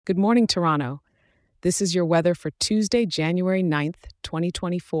Good morning, Toronto. This is your weather for Tuesday, January 9th,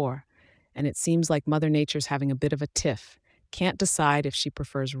 2024, and it seems like Mother Nature's having a bit of a tiff. Can't decide if she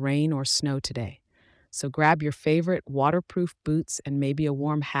prefers rain or snow today. So grab your favorite waterproof boots and maybe a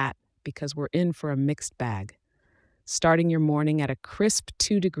warm hat because we're in for a mixed bag. Starting your morning at a crisp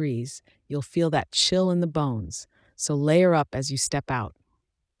 2 degrees, you'll feel that chill in the bones, so layer up as you step out.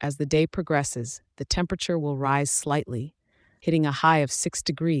 As the day progresses, the temperature will rise slightly, hitting a high of 6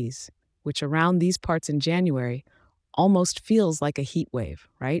 degrees, which around these parts in January almost feels like a heat wave,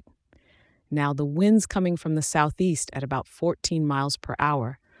 right? Now, the wind's coming from the southeast at about 14 miles per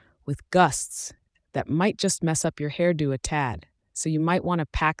hour, with gusts that might just mess up your hairdo a tad. So you might want to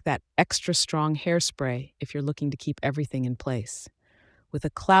pack that extra strong hairspray if you're looking to keep everything in place. With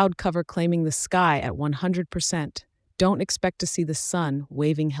a cloud cover claiming the sky at 100%, don't expect to see the sun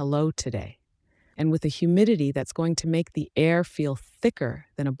waving hello today. And with a humidity that's going to make the air feel thicker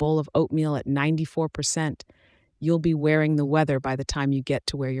than a bowl of oatmeal at 94%, you'll be wearing the weather by the time you get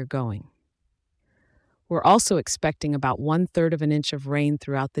to where you're going. We're also expecting about 1/3 of an inch of rain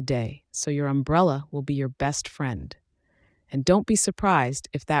throughout the day, so your umbrella will be your best friend. And don't be surprised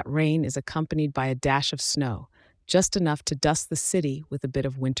if that rain is accompanied by a dash of snow, just enough to dust the city with a bit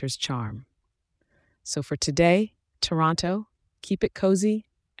of winter's charm. So for today, Toronto, keep it cozy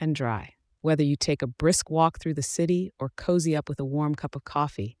and dry. Whether you take a brisk walk through the city or cozy up with a warm cup of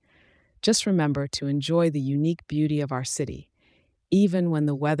coffee, just remember to enjoy the unique beauty of our city, even when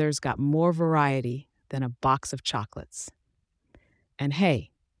the weather's got more variety than a box of chocolates. And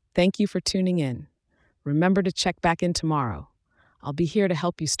hey, thank you for tuning in. Remember to check back in tomorrow. I'll be here to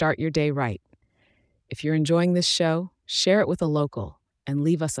help you start your day right. If you're enjoying this show, share it with a local and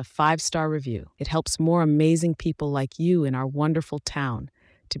leave us a 5-star review. It helps more amazing people like you in our wonderful town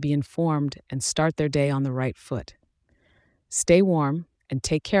to be informed and start their day on the right foot. Stay warm and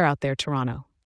take care out there, Toronto.